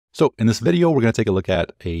So in this video, we're going to take a look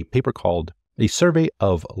at a paper called A Survey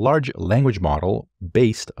of Large Language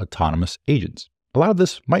Model-Based Autonomous Agents. A lot of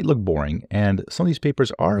this might look boring, and some of these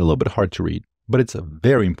papers are a little bit hard to read, but it's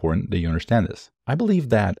very important that you understand this. I believe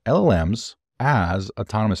that LLMs as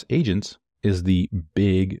autonomous agents is the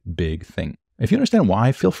big thing. If you understand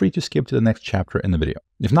why, feel free to skip to the next chapter in the video.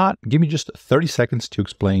 If not, give me just 30 seconds to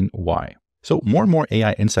explain why. So more and more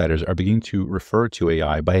AI insiders are beginning to refer to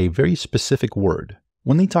AI by a very specific word.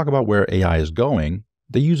 When they talk about where AI is going,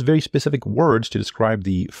 they use very specific words to describe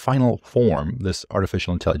the final form this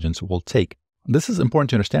artificial intelligence will take. This is important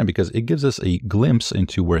to understand because it gives us a glimpse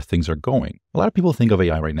into where things are going. A lot of people think of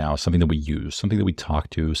AI right now as something that we use, something that we talk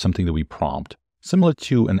to, something that we prompt. Similar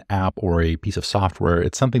to an app or a piece of software,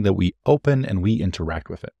 it's something that we open and we interact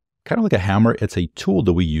with it. Kind of like a hammer, it's a tool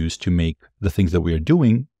that we use to make the things that we are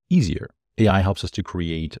doing easier. AI helps us to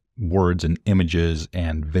create words and images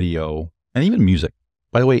and video and even music.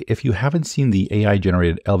 By the way, if you haven't seen the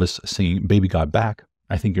AI-generated Elvis singing Baby Got Back,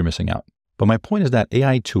 I think you're missing out. But my point is that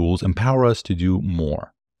AI tools empower us to do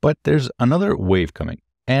more. But there's another wave coming.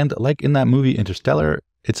 And like in that movie Interstellar,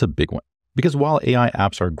 it's a big one. Because while AI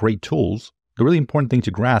apps are great tools, the really important thing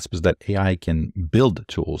to grasp is that AI can build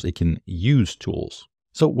tools. It can use tools.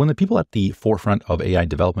 So when the people at the forefront of AI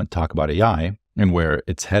development talk about AI and where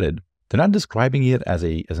it's headed, they're not describing it as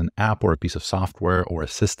an app or a piece of software or a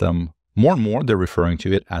system. More and more, they're referring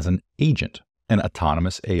to it as an agent, an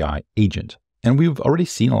autonomous AI agent. And we've already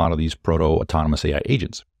seen a lot of these proto-autonomous AI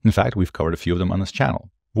agents. In fact, we've covered a few of them on this channel.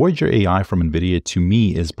 Voyager AI from NVIDIA, to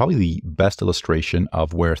me, is probably the best illustration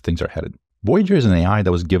of where things are headed. Voyager is an AI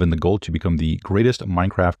that was given the goal to become the greatest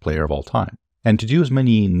Minecraft player of all time, and to do as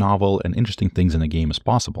many novel and interesting things in the game as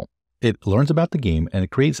possible. It learns about the game, and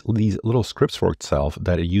it creates these little scripts for itself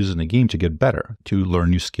that it uses in the game to get better, to learn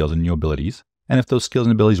new skills and new abilities. And if those skills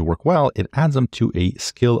and abilities work well, it adds them to a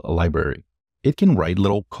skill library. It can write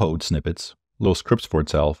little code snippets, little scripts for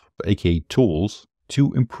itself, aka tools,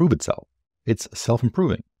 to improve itself. It's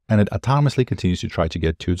self-improving, and it autonomously continues to try to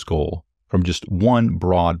get to its goal from just one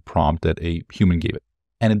broad prompt that a human gave it.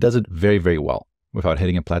 And it does it very well, without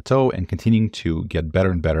hitting a plateau and continuing to get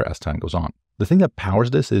better and better as time goes on. The thing that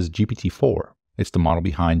powers this is GPT-4. It's the model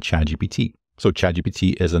behind ChatGPT. So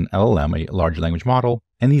ChatGPT is an LLM, a large language model,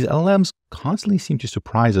 and these LLMs constantly seem to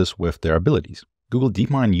surprise us with their abilities. Google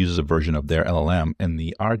DeepMind uses a version of their LLM in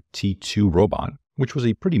the RT2 robot, which was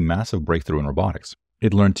a pretty massive breakthrough in robotics.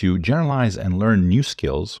 It learned to generalize and learn new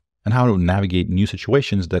skills and how to navigate new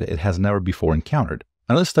situations that it has never before encountered.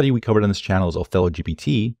 Another study we covered on this channel is Othello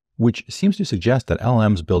GPT, which seems to suggest that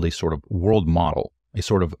LLMs build a sort of world model, a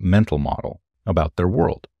sort of mental model about their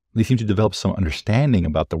world. They seem to develop some understanding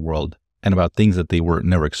about the world and about things that they were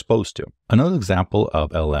never exposed to. Another example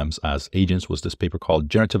of LLMs as agents was this paper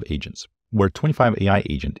called Generative Agents, where 25 AI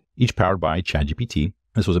agents, each powered by ChatGPT,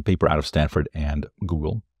 this was a paper out of Stanford and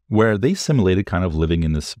Google, where they simulated kind of living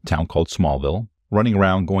in this town called Smallville, running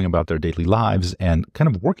around, going about their daily lives, and kind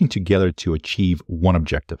of working together to achieve one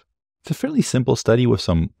objective. It's a fairly simple study with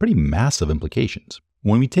some pretty massive implications.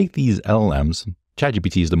 When we take these LLMs,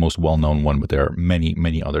 ChatGPT is the most well-known one, but there are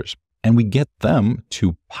many others, and we get them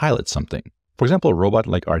to pilot something. For example, a robot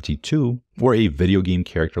like RT2, or a video game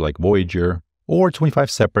character like Voyager, or 25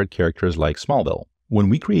 separate characters like Smallville. When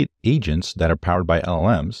we create agents that are powered by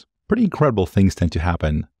LLMs, pretty incredible things tend to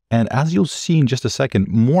happen. And as you'll see in just a second,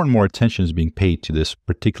 more and more attention is being paid to this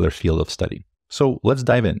particular field of study. So let's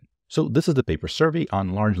dive in. So this is the paper Survey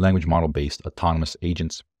on Large Language Model-Based Autonomous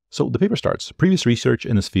Agents. So the paper starts, previous research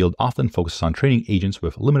in this field often focuses on training agents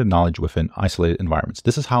with limited knowledge within isolated environments.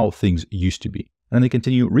 This is how things used to be. And then they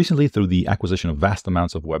continue, recently through the acquisition of vast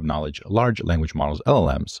amounts of web knowledge, large language models,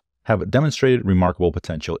 LLMs, have demonstrated remarkable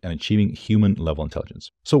potential in achieving human-level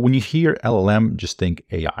intelligence. So when you hear LLM, just think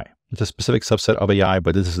AI. It's a specific subset of AI,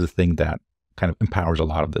 but this is the thing that kind of empowers a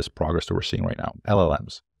lot of this progress that we're seeing right now,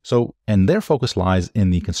 LLMs. So, and their focus lies in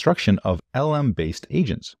the construction of LLM-based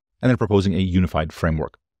agents, and they're proposing a unified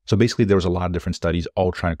framework. So basically, there was a lot of different studies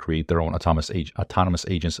all trying to create their own autonomous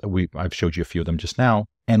agents. I've showed you a few of them just now.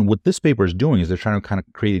 And what this paper is doing is they're trying to kind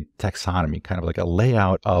of create a taxonomy, kind of like a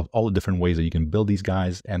layout of all the different ways that you can build these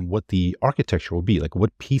guys and what the architecture will be, like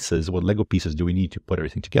what Lego pieces do we need to put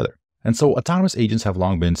everything together. And so autonomous agents have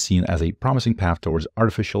long been seen as a promising path towards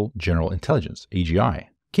artificial general intelligence, AGI,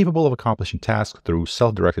 capable of accomplishing tasks through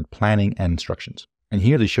self-directed planning and instructions. And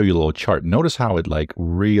here they show you a little chart. Notice how it like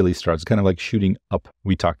really starts kind of like shooting up.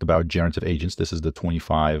 We talked about generative agents. This is the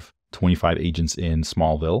 25 agents in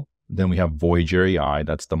Smallville. Then we have Voyager AI.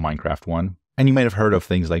 That's the Minecraft one. And you might have heard of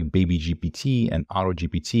things like Baby GPT and Auto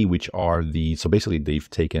GPT, which are so basically they've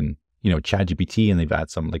taken, ChatGPT and they've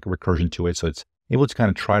added some like recursion to it. So it's able to kind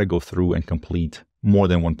of try to go through and complete more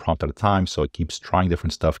than one prompt at a time. So it keeps trying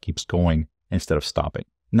different stuff, keeps going instead of stopping.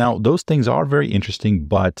 Now, those things are very interesting,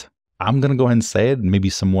 but I'm going to go ahead and say it, maybe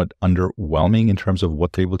somewhat underwhelming in terms of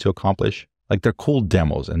what they're able to accomplish. Like, they're cool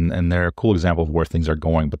demos and they're a cool example of where things are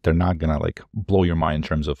going, but they're not going to like blow your mind in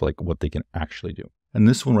terms of like what they can actually do. And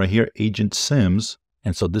this one right here, Agent Sims.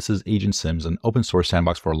 And so this is Agent Sims, an open source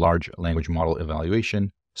sandbox for large language model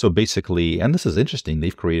evaluation. So basically, and this is interesting,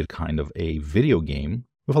 they've created kind of a video game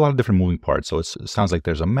with a lot of different moving parts. So it sounds like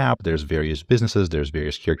there's a map, there's various businesses, there's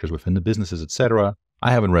various characters within the businesses, etc.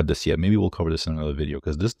 I haven't read this yet. Maybe we'll cover this in another video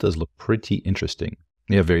because this does look pretty interesting.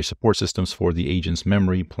 They have various support systems for the agent's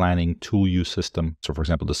memory, planning, tool use system. So for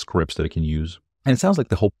example, the scripts that it can use. And it sounds like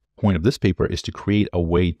the whole point of this paper is to create a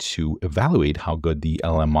way to evaluate how good the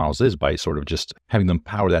LLM models is by sort of just having them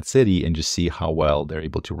power that city and just see how well they're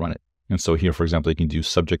able to run it. And so here, for example, you can do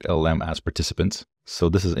subject LLM as participants. So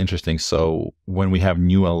this is interesting. So when we have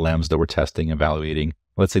new LLMs that we're testing, evaluating,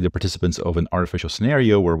 let's say the participants of an artificial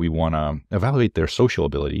scenario where we want to evaluate their social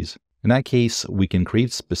abilities. In that case, we can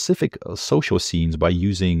create specific social scenes by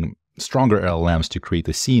using stronger LLMs to create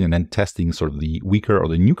the scene and then testing sort of the weaker or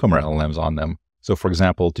the newcomer LLMs on them. So for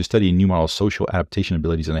example, to study a new model's social adaptation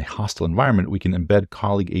abilities in a hostile environment, we can embed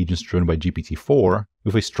colleague agents driven by GPT-4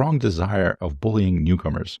 with a strong desire of bullying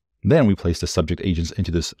newcomers. Then we place the subject agents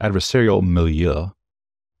into this adversarial milieu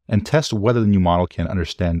and test whether the new model can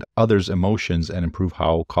understand others' emotions and improve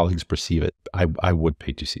how colleagues perceive it. I would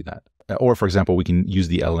pay to see that. Or for example, we can use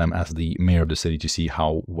the LLM as the mayor of the city to see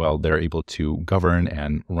how well they're able to govern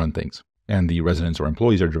and run things. And the residents or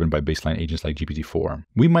employees are driven by baseline agents like GPT-4.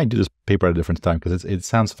 We might do this paper at a different time because it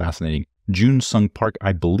sounds fascinating. Jun Sung Park,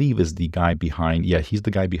 I believe, is the guy behind, he's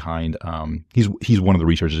the guy behind, he's one of the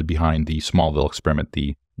researchers behind the Smallville experiment,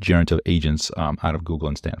 the generative agents out of Google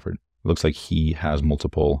and Stanford. It looks like he has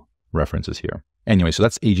multiple references here. Anyway, so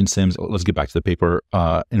that's Agent Sims. Let's get back to the paper.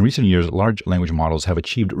 In recent years, large language models have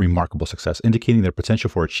achieved remarkable success, indicating their potential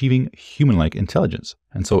for achieving human-like intelligence.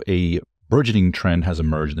 And so a burgeoning trend has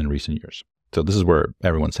emerged in recent years. So this is where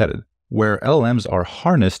everyone's headed, where LLMs are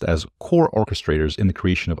harnessed as core orchestrators in the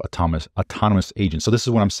creation of autonomous agents. So this is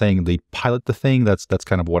what I'm saying. They pilot the thing. That's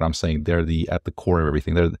kind of what I'm saying. They're at the core of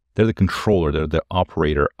everything. They're the controller. They're the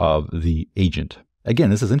operator of the agent.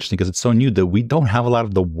 Again, this is interesting because it's so new that we don't have a lot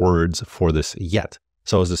of the words for this yet.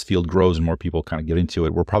 So as this field grows and more people kind of get into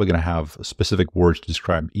it, we're probably going to have specific words to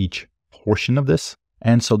describe each portion of this.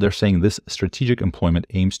 And so they're saying this strategic employment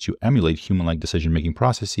aims to emulate human-like decision-making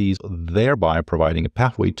processes, thereby providing a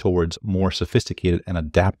pathway towards more sophisticated and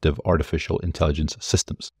adaptive artificial intelligence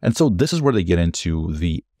systems. And so this is where they get into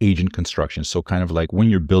the agent construction. So kind of like when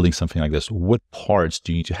you're building something like this, what parts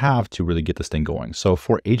do you need to have to really get this thing going? So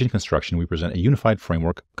for agent construction, we present a unified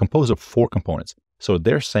framework composed of 4 components. So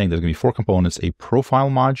they're saying there's going to be 4 components: a profile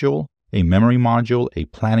module, a memory module, a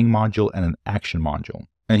planning module, and an action module.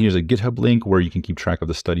 And here's a GitHub link where you can keep track of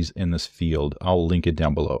the studies in this field. I'll link it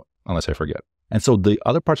down below, unless I forget. And so the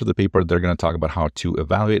other parts of the paper, they're going to talk about how to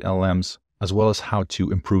evaluate LLMs, as well as how to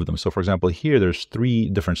improve them. So for example, here, there's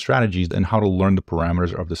 3 different strategies and how to learn the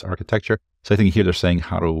parameters of this architecture. So I think here they're saying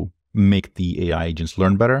how to make the AI agents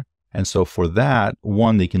learn better. And so for that,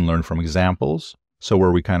 one, they can learn from examples. So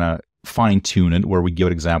where we kind of fine tune it, where we give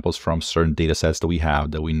it examples from certain data sets that we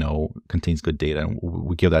have that we know contains good data, and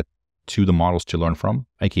we give that to the models to learn from,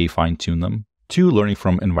 aka fine tune them. 2, learning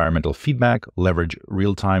from environmental feedback, leverage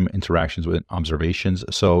real-time interactions with observations.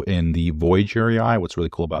 So in the Voyager AI, what's really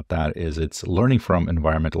cool about that is it's learning from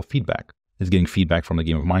environmental feedback. It's getting feedback from the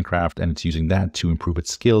game of Minecraft, and it's using that to improve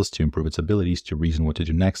its skills, to improve its abilities, to reason what to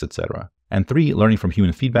do next, etc. And 3, learning from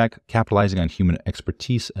human feedback, capitalizing on human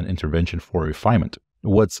expertise and intervention for refinement.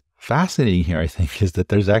 What's fascinating here, I think, is that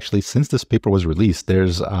there's actually, since this paper was released,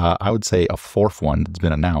 there's, I would say, a 4th one that's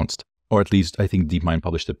been announced. Or at least I think DeepMind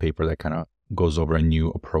published a paper that kind of goes over a new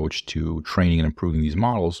approach to training and improving these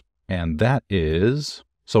models. And that is,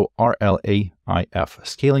 so RLAIF,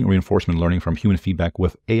 Scaling Reinforcement Learning from Human Feedback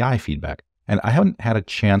with AI Feedback. And I haven't had a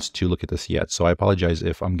chance to look at this yet, so I apologize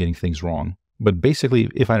if I'm getting things wrong. But basically,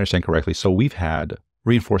 if I understand correctly, so we've had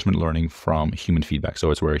reinforcement learning from human feedback.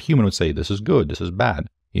 So it's where a human would say, this is good, this is bad.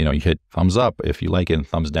 You know, you hit thumbs up if you like it and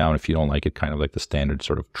thumbs down if you don't like it, kind of like the standard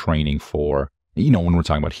sort of training for, you know, when we're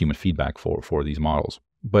talking about human feedback for these models.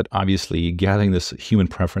 But obviously, gathering this human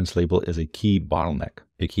preference label is a key bottleneck,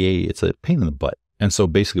 aka it's a pain in the butt. And so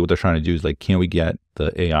basically what they're trying to do is like, can we get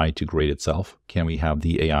the AI to grade itself? Can we have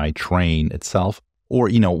the AI train itself? Or,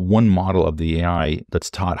 you know, one model of the AI that's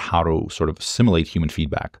taught how to sort of simulate human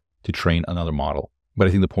feedback to train another model. But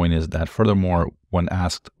I think the point is that furthermore, when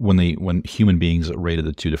human beings rated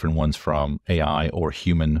the 2 different ones from AI or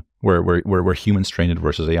human where humans trained it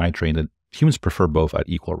versus AI trained it, humans prefer both at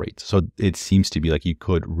equal rates. So it seems to be like you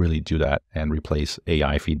could really do that and replace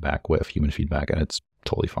AI feedback with human feedback, and it's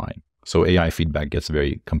totally fine. So AI feedback gets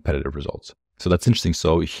very competitive results. So that's interesting.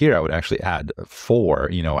 So here I would actually add 4,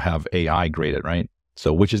 have AI graded, right?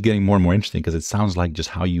 So which is getting more and more interesting because it sounds like just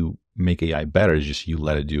how you make AI better is just you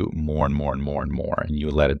let it do more and more and more and more, and you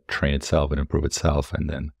let it train itself and improve itself and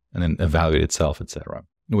then evaluate itself, etc.,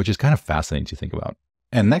 which is kind of fascinating to think about.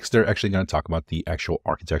 And next, they're actually going to talk about the actual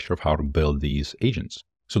architecture of how to build these agents.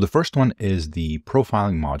 So the first one is the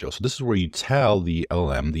profiling module. So this is where you tell the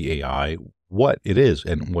LLM, the AI, what it is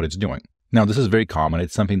and what it's doing. Now, this is very common.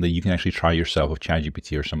 It's something that you can actually try yourself with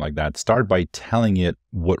ChatGPT or something like that. Start by telling it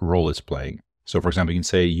what role it's playing. So for example, you can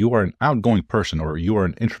say you are an outgoing person or you are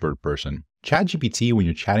an introvert person. ChatGPT, when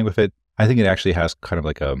you're chatting with it, I think it actually has kind of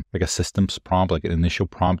like a systems prompt, like an initial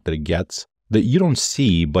prompt that it gets that you don't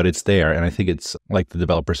see, but it's there. And I think it's like the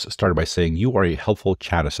developers started by saying you are a helpful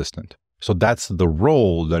chat assistant. So that's the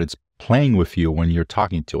role that it's playing with you when you're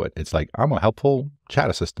talking to it. It's like, I'm a helpful chat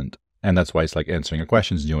assistant. And that's why it's like answering your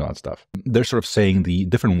questions, doing all that stuff. They're sort of saying the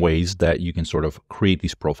different ways that you can sort of create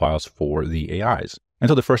these profiles for the AIs. And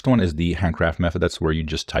so the first one is the handcraft method. That's where you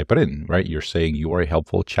just type it in, right? You're saying you are a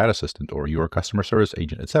helpful chat assistant or you're a customer service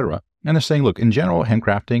agent, etc. And they're saying, look, in general,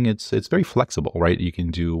 handcrafting, it's very flexible, right? You can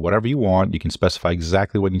do whatever you want. You can specify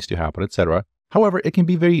exactly what needs to happen, etc. However, it can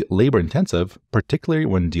be very labor intensive, particularly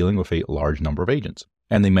when dealing with a large number of agents.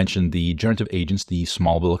 And they mentioned the generative agents, the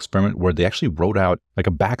Smallville experiment, where they actually wrote out like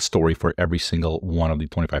a backstory for every single one of the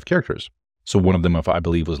 25 characters. So one of them, I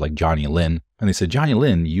believe, was like Johnny Lynn. And they said, Johnny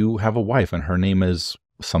Lynn, you have a wife and her name is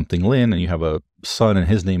something Lynn, and you have a son and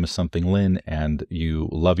his name is something Lynn, and you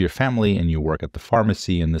love your family and you work at the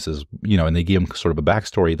pharmacy. And this is, and they gave him sort of a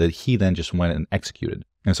backstory that he then just went and executed.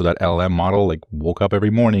 And so that LLM model like woke up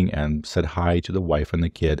every morning and said hi to the wife and the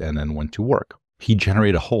kid and then went to work. He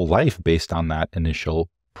generated a whole life based on that initial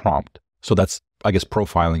prompt. So that's, I guess,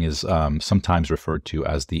 profiling is sometimes referred to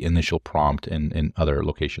as the initial prompt in other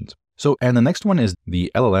locations. So, and the next one is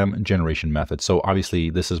the LLM generation method. So obviously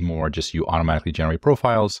this is more just you automatically generate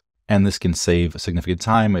profiles, and this can save significant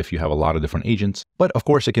time if you have a lot of different agents. But of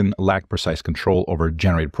course it can lack precise control over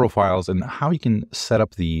generated profiles. And how you can set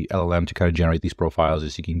up the LLM to kind of generate these profiles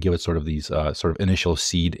is you can give it sort of these sort of initial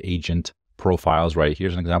seed agent profiles, right?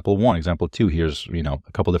 Here's an example 1, example 2. Here's, a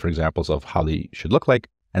couple different examples of how they should look like.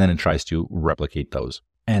 And then it tries to replicate those.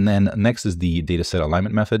 And then next is the dataset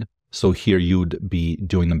alignment method. So here you'd be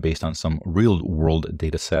doing them based on some real world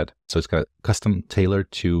data set. So it's got custom tailored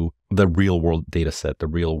to the real world data set, the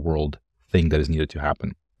real world thing that is needed to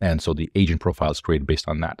happen. And so the agent profile is created based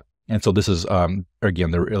on that. And so this is,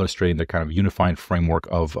 again, they're illustrating the kind of unified framework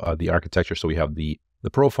of the architecture. So we have the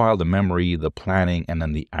profile, the memory, the planning, and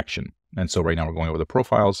then the action. And so right now we're going over the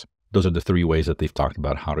profiles. Those are the 3 ways that they've talked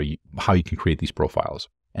about how you can create these profiles.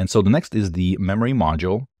 And so the next is the memory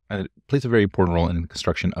module, and it plays a very important role in the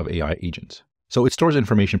construction of AI agents. So it stores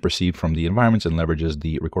information perceived from the environments and leverages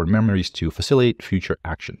the recorded memories to facilitate future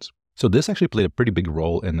actions. So this actually played a pretty big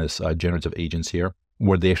role in this generative agents here,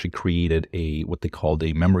 where they actually created what they called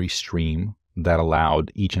a memory stream that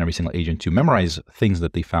allowed each and every single agent to memorize things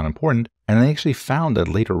that they found important. And they actually found that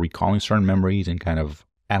later recalling certain memories and kind of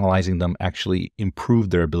analyzing them actually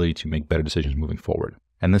improved their ability to make better decisions moving forward.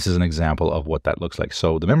 And this is an example of what that looks like.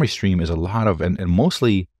 So the memory stream is a lot of, and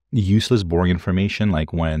mostly useless, boring information.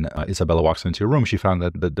 Like when Isabella walks into a room, she found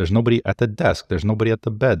that there's nobody at the desk, there's nobody at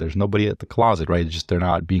the bed, there's nobody at the closet, right? It's just they're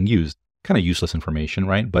not being used. Kind of useless information,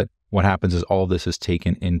 right? But what happens is all of this is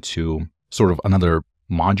taken into sort of another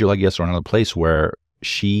module, I guess, or another place where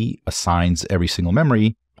she assigns every single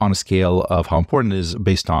memory on a scale of how important it is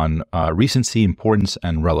based on recency, importance,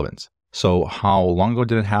 and relevance. So how long ago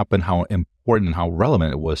did it happen, how important and how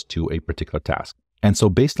relevant it was to a particular task. And so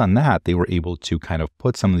based on that, they were able to kind of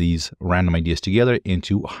put some of these random ideas together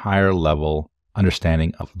into higher level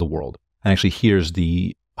understanding of the world. And actually here's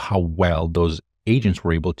how well those agents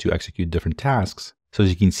were able to execute different tasks. So as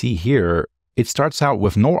you can see here, it starts out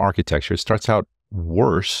with no architecture. It starts out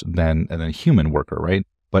worse than a human worker, right?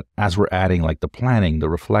 But as we're adding like the planning, the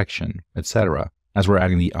reflection, etc., as we're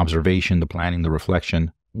adding the observation, the planning, the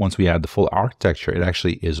reflection, once we add the full architecture, it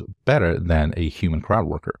actually is better than a human crowd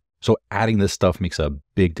worker. So adding this stuff makes a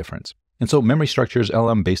big difference. And so memory structures,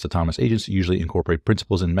 LLM-based autonomous agents usually incorporate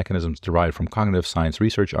principles and mechanisms derived from cognitive science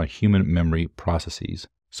research on human memory processes.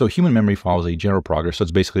 So human memory follows a general progress. So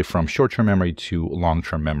it's basically from short-term memory to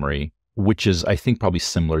long-term memory, which is, I think, probably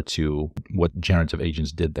similar to what generative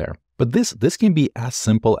agents did there. But this can be as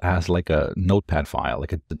simple as like a notepad file,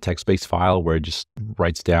 like a text-based file where it just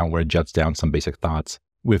writes down, where it jots down some basic thoughts.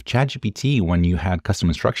 With ChatGPT, when you had custom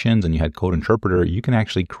instructions and you had code interpreter, you can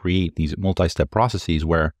actually create these multi-step processes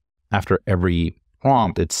where after every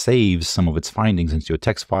prompt, it saves some of its findings into a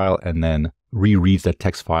text file and then rereads that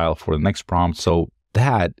text file for the next prompt. So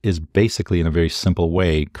that is basically, in a very simple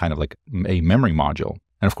way, kind of like a memory module.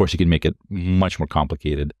 And of course, you can make it much more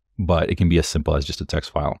complicated, but it can be as simple as just a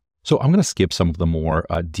text file. So I'm going to skip some of the more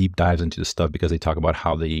deep dives into the stuff because they talk about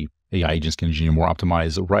how the AI agents can engineer more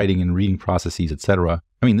optimized writing and reading processes, etc.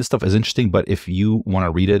 I mean, this stuff is interesting, but if you want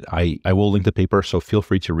to read it, I will link the paper, so feel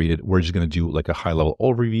free to read it. We're just going to do like a high-level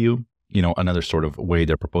overview. Another sort of way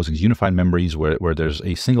they're proposing is unified memories, where there's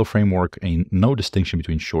a single framework and no distinction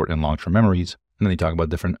between short and long-term memories. And then they talk about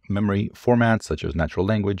different memory formats, such as natural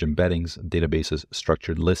language, embeddings, databases,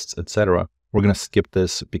 structured lists, etc. We're going to skip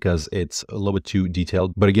this because it's a little bit too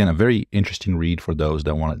detailed, but again, a very interesting read for those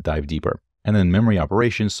that want to dive deeper. And then memory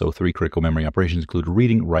operations. So 3 critical memory operations include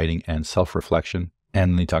reading, writing, and self-reflection.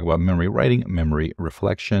 And they talk about memory writing, memory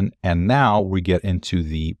reflection. And now we get into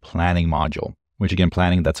the planning module, which again,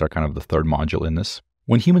 planning, that's our kind of the third module in this.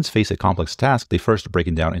 When humans face a complex task, they first break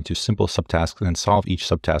it down into simple subtasks and then solve each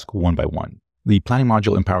subtask one by one. The planning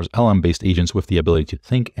module empowers LLM-based agents with the ability to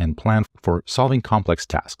think and plan for solving complex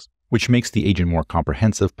tasks, which makes the agent more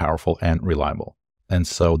comprehensive, powerful, and reliable. And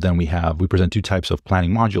so then we present 2 types of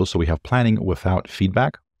planning modules. So we have planning without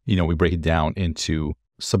feedback. We break it down into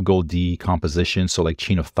sub-goal decomposition. So like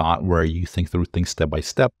chain of thought, where you think through things step by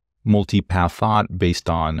step. Multi-path thought based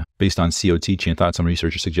on COT, chain of thought. Some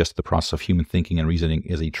researchers suggest the process of human thinking and reasoning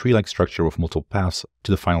is a tree-like structure with multiple paths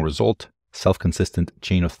to the final result. Self-consistent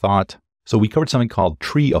chain of thought. So we covered something called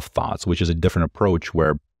tree of thoughts, which is a different approach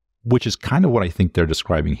which is kind of what I think they're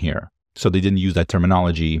describing here. So they didn't use that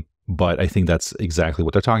terminology, but I think that's exactly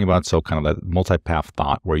what they're talking about. So kind of that multi-path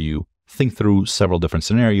thought where you think through several different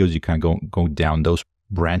scenarios, you kind of go down those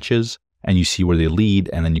branches and you see where they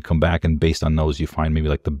lead, and then you come back and based on those, you find maybe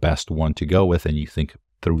like the best one to go with and you think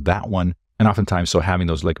through that one. And oftentimes, so having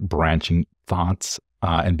those like branching thoughts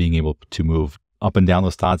and being able to move up and down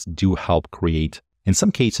those thoughts do help create, in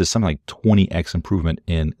some cases, something like 20x improvement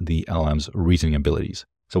in the LLM's reasoning abilities.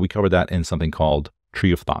 So we covered that in something called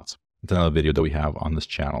Tree of Thoughts. It's another video that we have on this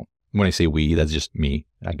channel. When I say we, that's just me.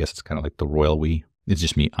 I guess it's kind of like the royal we. It's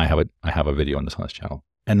just me. I have a video on this channel.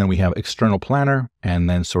 And then we have external planner, and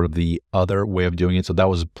then sort of the other way of doing it. So that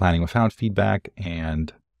was planning without feedback,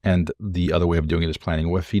 and the other way of doing it is planning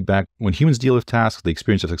with feedback. When humans deal with tasks, the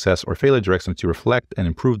experience of success or failure directs them to reflect and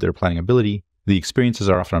improve their planning ability. The experiences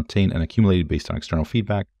are often obtained and accumulated based on external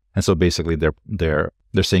feedback. And so basically they're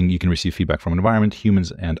saying you can receive feedback from environment,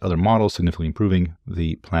 humans, and other models, significantly improving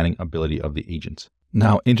the planning ability of the agents.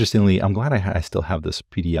 Now, interestingly, I'm glad I still have this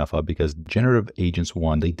PDF up because Generative Agents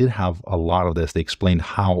 1, they did have a lot of this. They explained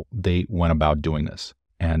how they went about doing this.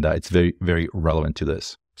 And it's very, very relevant to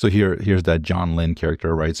this. So here's that John Lynn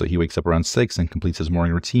character, right? So he wakes up around 6 and completes his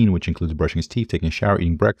morning routine, which includes brushing his teeth, taking a shower,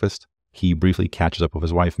 eating breakfast. He briefly catches up with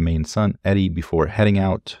his wife, May, and son, Eddie, before heading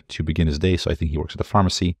out to begin his day. So I think he works at the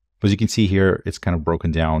pharmacy. But as you can see here, it's kind of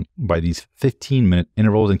broken down by these 15-minute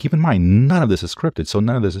intervals. And keep in mind, none of this is scripted. So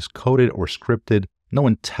none of this is coded or scripted. No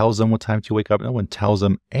one tells them what time to wake up. No one tells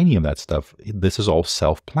them any of that stuff. This is all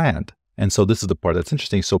self-planned. And so this is the part that's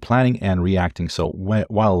interesting. So planning and reacting. So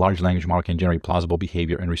while a large language model can generate plausible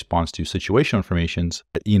behavior in response to situational informations,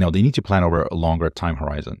 they need to plan over a longer time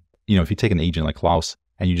horizon. If you take an agent like Klaus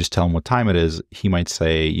and you just tell him what time it is, he might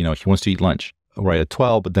say, he wants to eat lunch right at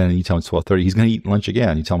 12, but then you tell him it's 12:30, he's going to eat lunch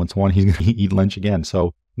again. You tell him it's 1, he's going to eat lunch again.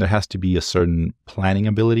 So there has to be a certain planning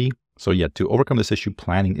ability. So yeah, to overcome this issue,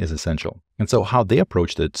 planning is essential. And so how they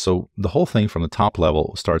approached it, so the whole thing from the top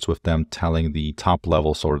level starts with them telling the top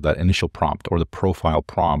level sort of that initial prompt or the profile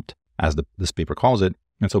prompt, as this paper calls it.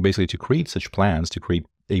 And so basically to create such plans, to create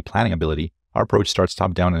a planning ability, our approach starts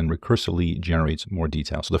top down and recursively generates more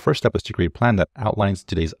detail. So the first step is to create a plan that outlines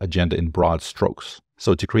today's agenda in broad strokes.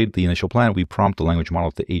 So to create the initial plan, we prompt the language model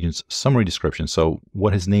with the agent's summary description. So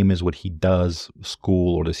what his name is, what he does,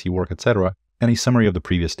 school, or does he work, etc., and a summary of the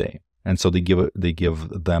previous day. And so they give them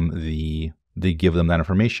that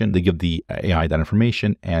information. They give the AI that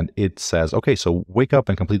information, and it says, okay, so wake up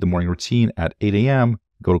and complete the morning routine at 8 a.m.,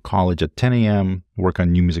 go to college at 10 a.m., work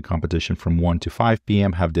on new music competition from 1 to 5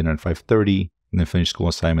 p.m., have dinner at 5:30, and then finish school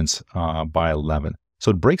assignments by 11. So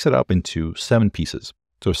it breaks it up into 7 pieces.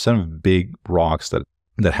 So 7 big rocks that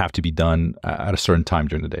have to be done at a certain time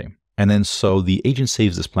during the day. And then so the agent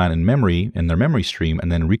saves this plan in memory, in their memory stream,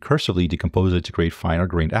 and then recursively decomposes it to create finer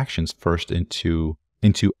grained actions, first into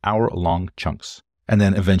hour-long chunks, and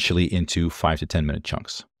then eventually into 5 to 10 minute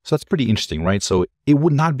chunks. So that's pretty interesting, right? So it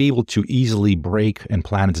would not be able to easily break and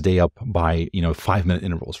plan its day up by, 5-minute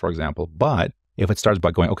intervals, for example, but if it starts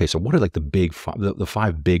by going, okay, so what are like the big, the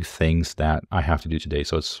 5 big things that I have to do today?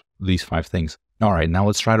 So it's these 5 things. All right, now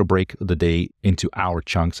let's try to break the day into hour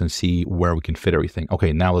chunks and see where we can fit everything.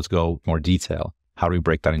 Okay, now let's go more detail. How do we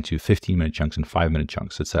break that into 15-minute chunks and 5-minute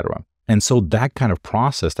chunks, etc.? And so that kind of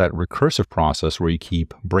process, that recursive process where you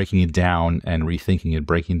keep breaking it down and rethinking it,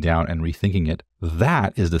 breaking down and rethinking it,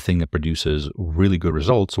 that is the thing that produces really good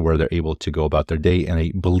results where they're able to go about their day in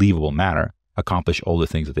a believable manner, accomplish all the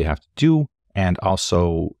things that they have to do, and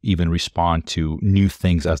also even respond to new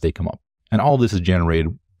things as they come up. And all this is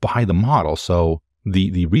generated by the model. So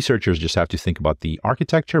the researchers just have to think about the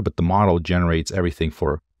architecture, but the model generates everything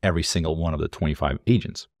for every single one of the 25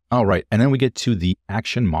 agents. All right, and then we get to the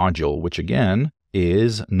action module, which again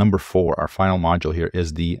is number 4. Our final module here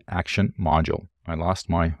is the action module. I lost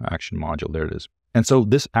my action module. There it is. And so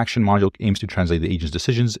this action module aims to translate the agent's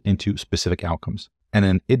decisions into specific outcomes. And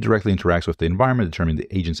then it directly interacts with the environment, determining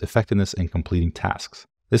the agent's effectiveness in completing tasks.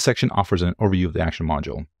 This section offers an overview of the action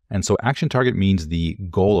module. And so action target means the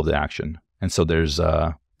goal of the action. And so there's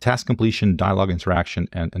task completion, dialogue interaction,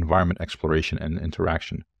 and environment exploration and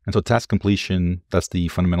interaction. And so task completion, that's the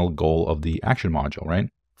fundamental goal of the action module, right?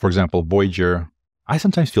 For example, Voyager, I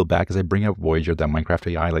sometimes feel bad because I bring up Voyager, that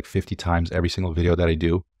Minecraft AI, like 50 times every single video that I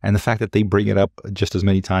do. And the fact that they bring it up just as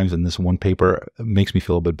many times in this one paper makes me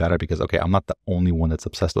feel a bit better because, okay, I'm not the only one that's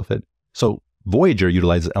obsessed with it. So Voyager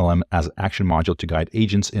utilizes LLM as an action module to guide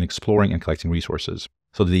agents in exploring and collecting resources.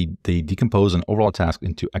 So they decompose an overall task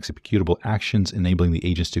into executable actions, enabling the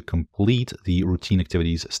agents to complete the routine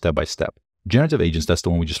activities step by step. Generative agents, that's the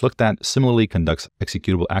one we just looked at, similarly conducts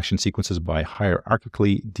executable action sequences by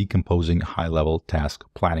hierarchically decomposing high-level task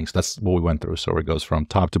planning. So that's what we went through. So it goes from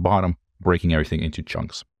top to bottom, breaking everything into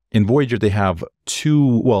chunks. In Voyager, they have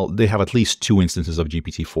at least 2 instances of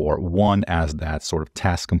GPT-4. One as that sort of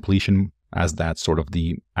task completion, as that sort of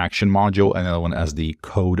the action module, and the other one as the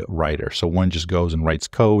code writer. So one just goes and writes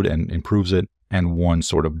code and improves it, and one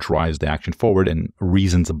sort of drives the action forward and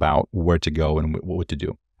reasons about where to go and what to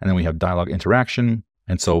do. And then we have dialogue interaction.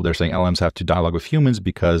 And so they're saying LMs have to dialogue with humans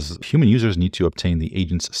because human users need to obtain the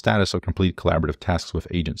agent's status or complete collaborative tasks with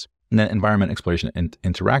agents. And then environment exploration and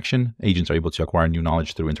interaction. Agents are able to acquire new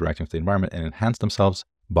knowledge through interacting with the environment and enhance themselves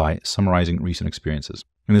by summarizing recent experiences.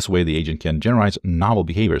 In this way, the agent can generate novel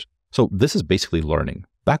behaviors. So this is basically learning.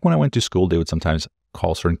 Back when I went to school, they would sometimes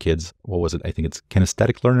call certain kids, I think it's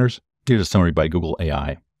kinesthetic learners. Here's a summary by Google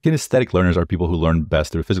AI. Kinesthetic learners are people who learn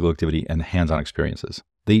best through physical activity and hands-on experiences.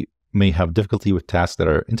 They may have difficulty with tasks that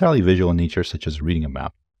are entirely visual in nature, such as reading a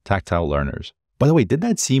map. Tactile learners. By the way, did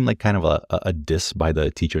that seem like kind of a diss by the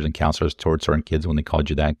teachers and counselors towards certain kids when they called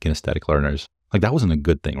you that, kinesthetic learners? Like that wasn't a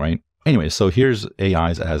good thing, right? Anyway, so here's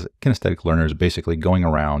AIs as kinesthetic learners, basically going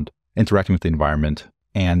around, interacting with the environment,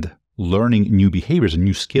 and learning new behaviors and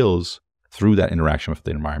new skills through that interaction with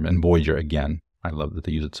the environment. And Voyager, again, I love that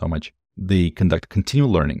they use it so much. They conduct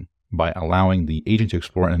continual learning by allowing the agent to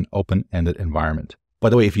explore an open-ended environment. By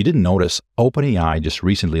the way, if you didn't notice, OpenAI just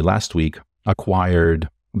recently, last week, acquired,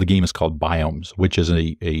 the game is called Biomes, which is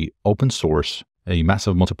a open source, a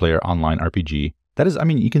massive multiplayer online RPG. That is, I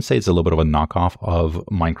mean, you can say it's a little bit of a knockoff of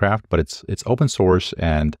Minecraft, but it's open source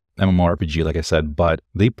and MMORPG, like I said, but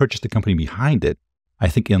they purchased the company behind it, I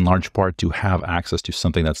think in large part to have access to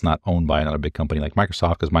something that's not owned by another big company like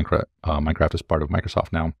Microsoft, because Minecraft is part of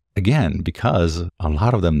Microsoft now. Again, because a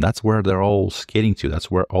lot of them, that's where they're all skating to. That's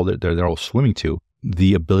where they're all swimming to.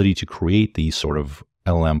 The ability to create these sort of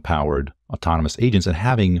LLM-powered autonomous agents and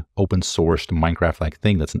having open-sourced Minecraft-like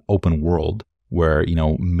thing that's an open world where,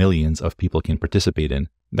 millions of people can participate in,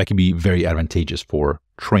 that can be very advantageous for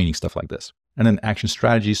training stuff like this. And then action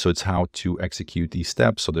strategies, so it's how to execute these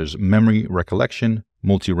steps. So there's memory recollection,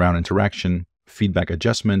 multi-round interaction, feedback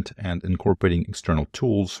adjustment, and incorporating external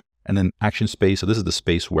tools. And then action space, so this is the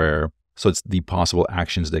space where, so it's the possible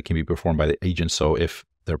actions that can be performed by the agent. So if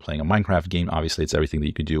they're playing a Minecraft game, obviously it's everything that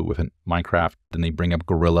you could do with Minecraft. Then they bring up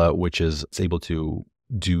Gorilla, which is, it's able to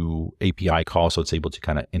do API calls. So it's able to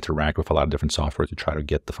kind of interact with a lot of different software to try to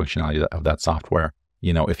get the functionality of that software.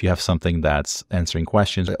 If you have something that's answering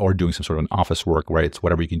questions or doing some sort of an office work, right? It's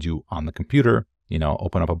whatever you can do on the computer,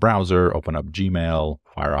 open up a browser, open up Gmail,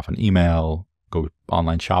 fire off an email, go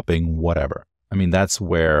online shopping, whatever. I mean, that's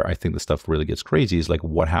where I think the stuff really gets crazy, is like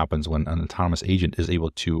what happens when an autonomous agent is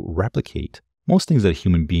able to replicate most things that a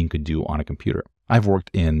human being could do on a computer. I've worked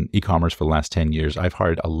in e-commerce for the last 10 years. I've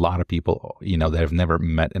hired a lot of people, that I've never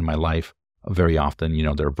met in my life. Very often,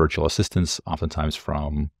 they're virtual assistants, oftentimes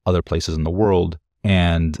from other places in the world.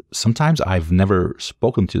 And sometimes I've never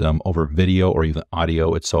spoken to them over video or even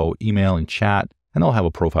audio. It's so email and chat, and they'll have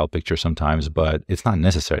a profile picture sometimes, but it's not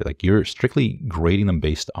necessary. Like you're strictly grading them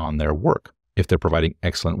based on their work. If they're providing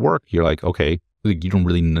excellent work, you're like, okay, you don't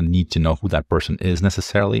really need to know who that person is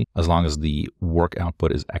necessarily, as long as the work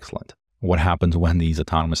output is excellent. What happens when these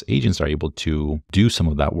autonomous agents are able to do some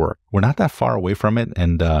of that work? We're not that far away from it,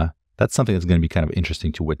 and that's something that's going to be kind of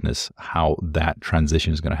interesting to witness how that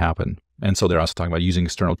transition is going to happen. And so they're also talking about using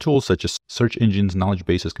external tools such as search engines, knowledge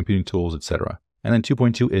bases, computing tools, etc. And then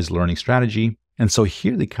 2.2 is learning strategy. And so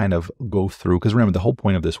here they kind of go through, because remember, the whole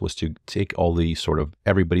point of this was to take all the sort of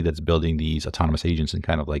everybody that's building these autonomous agents and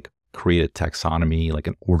kind of like create a taxonomy, like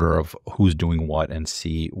an order of who's doing what and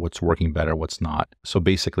see what's working better, what's not. So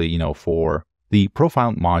basically, you know, for the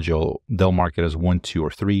profile module, they'll mark it as 1, 2, or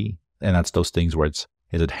 3. And that's those things where is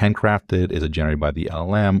it handcrafted? Is it generated by the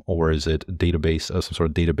LLM? Or is it database, some sort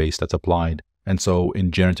of database that's applied? And so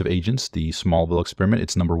in generative agents, the Smallville experiment,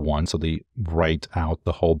 it's number 1. So they write out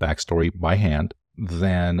the whole backstory by hand.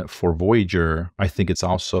 Then for Voyager, I think it's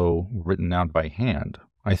also written out by hand.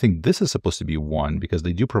 I think this is supposed to be 1 because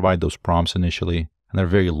they do provide those prompts initially, and they're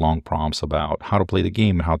very long prompts about how to play the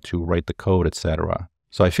game, how to write the code, etc.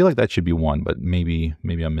 So I feel like that should be 1, but maybe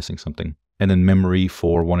I'm missing something. And then memory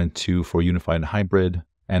for 1 and 2 for unified and hybrid,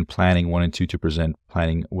 and planning 1 and 2 to present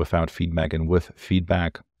planning without feedback and with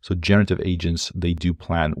feedback. So generative agents, they do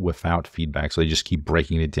plan without feedback. So they just keep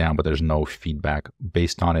breaking it down, but there's no feedback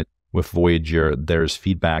based on it. With Voyager, there's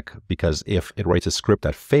feedback because if it writes a script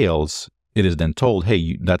that fails, it is then told,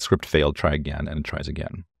 hey, that script failed, try again, and it tries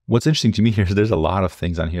again. What's interesting to me here is there's a lot of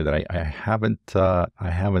things on here that I haven't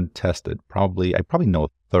tested. I probably know a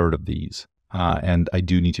third of these. And I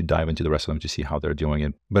do need to dive into the rest of them to see how they're doing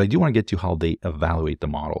it. But I do want to get to how they evaluate the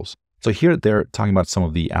models. So here they're talking about some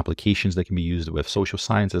of the applications that can be used with social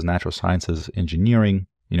sciences, natural sciences, engineering,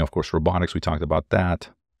 you know, of course, robotics, we talked about that,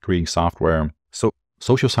 creating software. So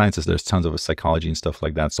social sciences, there's tons of psychology and stuff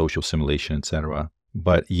like that, social simulation, etc.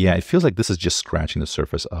 But yeah, it feels like this is just scratching the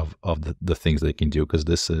surface of the things they can do,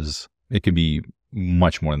 because it can be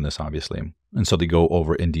much more than this, obviously. And so they go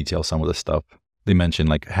over in detail some of the stuff. They mentioned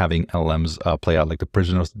like having LLMs play out like the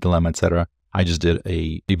prisoner's dilemma, etc. I just did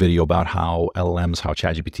a video about how LLMs, how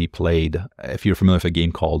ChatGPT played. If you're familiar with a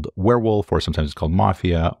game called Werewolf, or sometimes it's called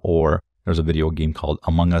Mafia, or there's a video game called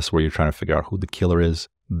Among Us where you're trying to figure out who the killer is.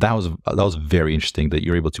 That was very interesting that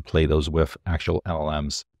you're able to play those with actual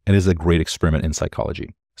LLMs. It is a great experiment in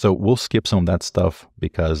psychology. So we'll skip some of that stuff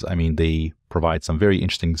because, I mean, they provide some very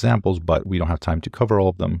interesting examples, but we don't have time to cover all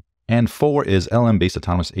of them. And 4 is LLM-based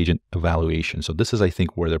autonomous agent evaluation. So this is, I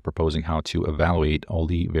think, where they're proposing how to evaluate all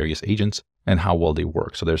the various agents and how well they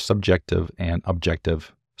work. So there's subjective and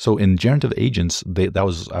objective. So in generative agents, that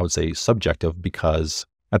was, I would say, subjective, because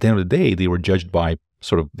at the end of the day, they were judged by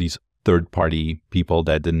sort of these third-party people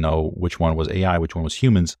that didn't know which one was AI, which one was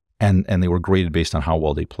humans, and they were graded based on how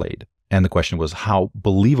well they played. And the question was, how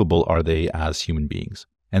believable are they as human beings?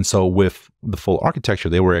 And so with the full architecture,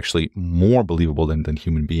 they were actually more believable than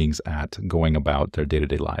human beings at going about their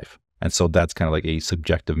day-to-day life. And so that's kind of like a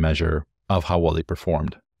subjective measure of how well they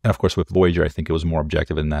performed. And of course, with Voyager, I think it was more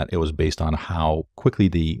objective in that it was based on how quickly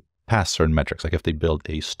they passed certain metrics. Like if they built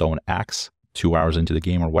a stone axe 2 hours into the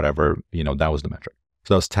game or whatever, you know, that was the metric.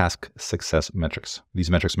 So that was task success metrics. These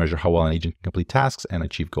metrics measure how well an agent can complete tasks and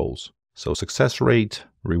achieve goals. So success rate,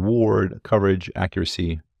 reward, coverage,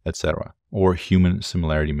 accuracy, etc. Or human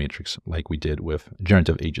similarity matrix like we did with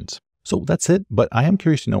generative agents. So that's it, but I am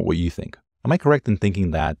curious to know what you think. Am I correct in thinking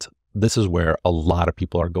that this is where a lot of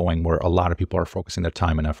people are going, where a lot of people are focusing their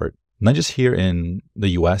time and effort? Not just here in the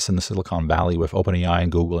US and the Silicon Valley with OpenAI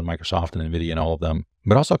and Google and Microsoft and NVIDIA and all of them,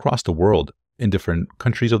 but also across the world, in different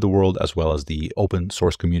countries of the world, as well as the open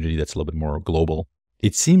source community that's a little bit more global.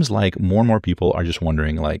 It seems like more and more people are just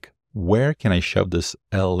wondering, like, where can I shove this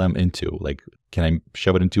LLM into? Like, can I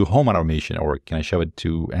shove it into home automation, or can I shove it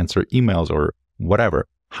to answer emails or whatever?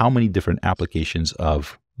 How many different applications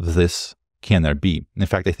of this can there be? In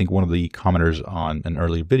fact, I think one of the commenters on an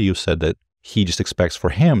earlier video said that he just expects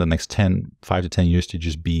for him the next 5 to 10 years to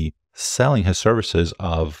just be selling his services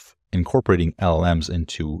of incorporating LLMs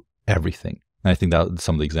into everything. And I think that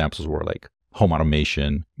some of the examples were like home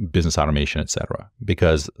automation, business automation, etc.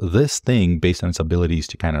 Because this thing, based on its abilities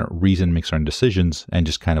to kind of reason, make certain decisions, and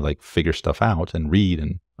just kind of like figure stuff out and read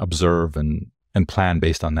and observe and plan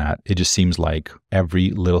based on that, it just seems like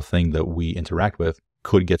every little thing that we interact with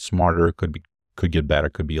could get smarter, could get better,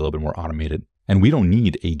 could be a little bit more automated. And we don't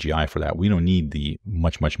need AGI for that. We don't need the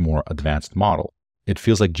much, much more advanced model. It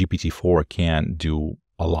feels like GPT-4 can do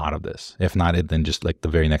a lot of this. If not it, then just like the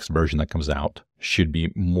very next version that comes out should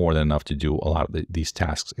be more than enough to do a lot of these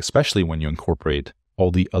tasks, especially when you incorporate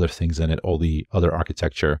all the other things in it, all the other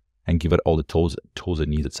architecture, and give it all the tools it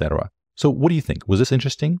needs, etc. So what do you think? Was this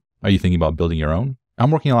interesting? Are you thinking about building your own? I'm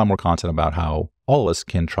working on a lot more content about how all of us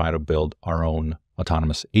can try to build our own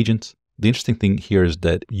autonomous agents. The interesting thing here is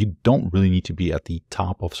that you don't really need to be at the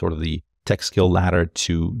top of sort of the tech skill ladder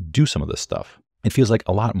to do some of this stuff. It feels like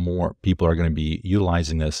a lot more people are going to be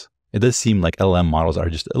utilizing this. It does seem like LLM models are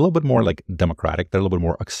just a little bit more like democratic. They're a little bit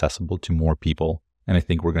more accessible to more people. And I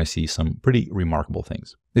think we're going to see some pretty remarkable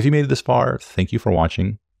things. If you made it this far, thank you for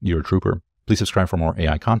watching. You're a trooper. Please subscribe for more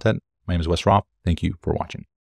AI content. My name is Wes Roth. Thank you for watching.